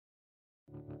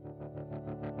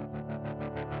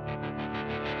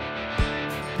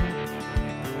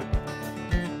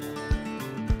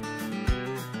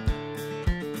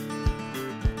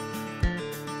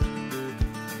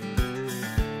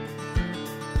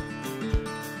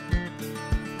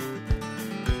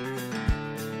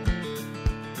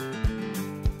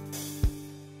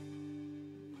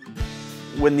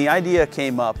When the idea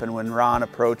came up and when Ron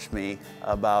approached me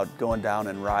about going down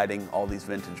and riding all these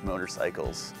vintage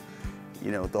motorcycles, you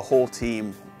know, the whole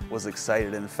team was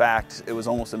excited. In fact, it was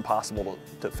almost impossible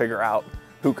to figure out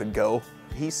who could go.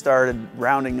 He started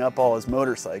rounding up all his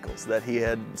motorcycles that he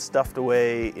had stuffed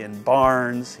away in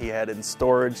barns, he had in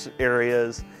storage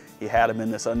areas, he had them in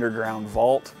this underground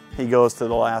vault. He goes to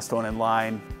the last one in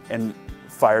line and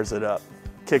fires it up,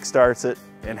 kickstarts it,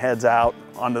 and heads out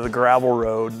onto the gravel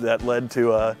road that led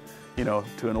to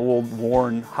to an old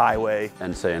worn highway.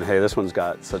 And saying, hey, this one's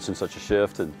got such and such a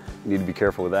shift and you need to be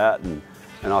careful with that, and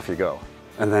off you go.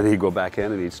 And then he'd go back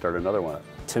in and he'd start another one up.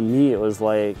 To me, it was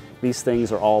like, these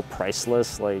things are all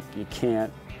priceless. Like, you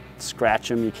can't scratch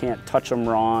them, you can't touch them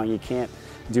wrong, you can't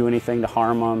do anything to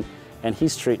harm them. And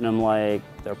he's treating them like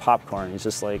they're popcorn. He's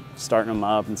just like starting them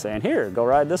up and saying, here, go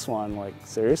ride this one. Like,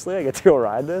 seriously, I get to go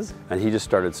ride this? And he just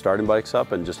started starting bikes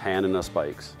up and just handing us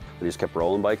bikes. And he just kept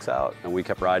rolling bikes out and we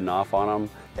kept riding off on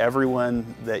them.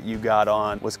 Everyone that you got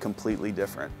on was completely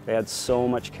different. They had so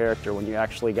much character when you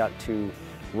actually got to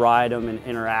ride them and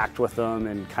interact with them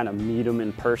and kind of meet them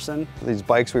in person. These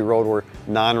bikes we rode were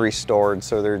non-restored,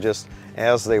 so they're just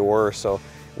as they were. So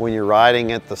when you're riding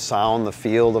it, the sound, the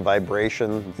feel, the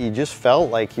vibration, you just felt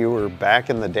like you were back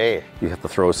in the day. You have to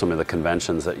throw some of the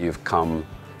conventions that you've come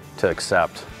to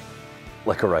accept,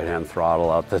 like a right-hand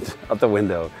throttle out the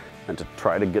window, and to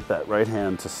try to get that right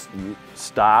hand to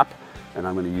stop, and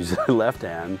I'm going to use the left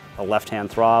hand. A left-hand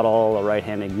throttle, a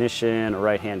right-hand ignition, a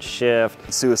right-hand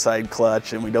shift. Suicide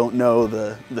clutch, and we don't know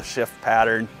the shift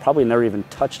pattern. Probably never even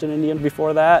touched an Indian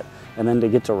before that, and then to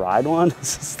get to ride one,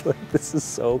 this is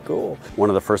so cool. One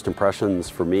of the first impressions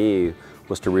for me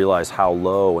was to realize how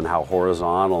low and how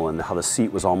horizontal and how the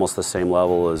seat was almost the same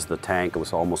level as the tank, it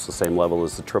was almost the same level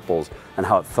as the triples, and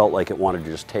how it felt like it wanted to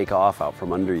just take off out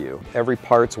from under you. Every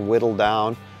part's whittled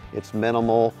down, it's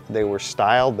minimal, they were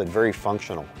styled but very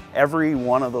functional. Every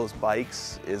one of those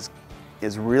bikes is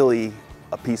really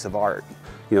a piece of art.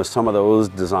 You know, some of those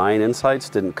design insights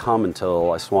didn't come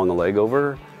until I swung a leg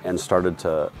over and started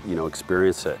to,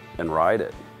 experience it and ride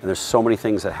it. And there's so many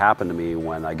things that happen to me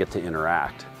when I get to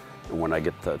interact and when I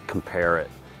get to compare it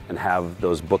and have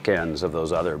those bookends of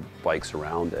those other bikes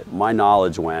around it. My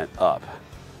knowledge went up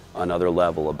another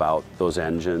level about those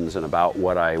engines and about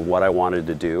what I wanted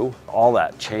to do. All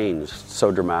that changed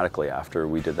so dramatically after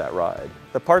we did that ride.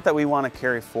 The part that we want to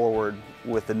carry forward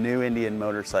with the new Indian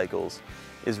motorcycles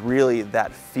is really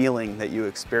that feeling that you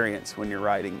experience when you're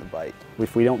riding the bike.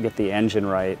 If we don't get the engine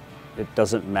right, it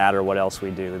doesn't matter what else we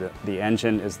do. The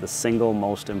engine is the single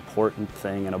most important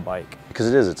thing in a bike.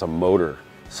 Because it's a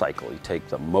motorcycle. You take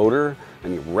the motor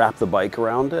and you wrap the bike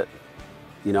around it,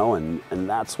 and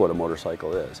that's what a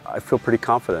motorcycle is. I feel pretty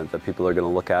confident that people are going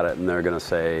to look at it and they're going to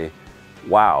say,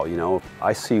 wow,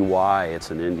 I see why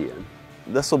it's an Indian.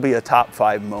 This will be a top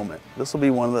 5 moment. This will be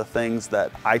one of the things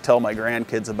that I tell my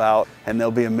grandkids about, and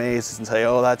they'll be amazed and say,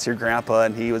 oh, that's your grandpa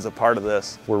and he was a part of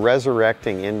this. We're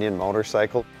resurrecting Indian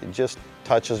motorcycle. It just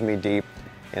touches me deep,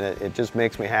 and it just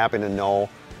makes me happy to know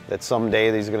that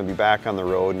someday these are going to be back on the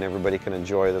road and everybody can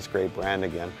enjoy this great brand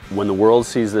again. When the world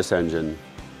sees this engine,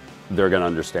 they're going to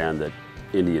understand that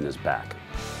Indian is back.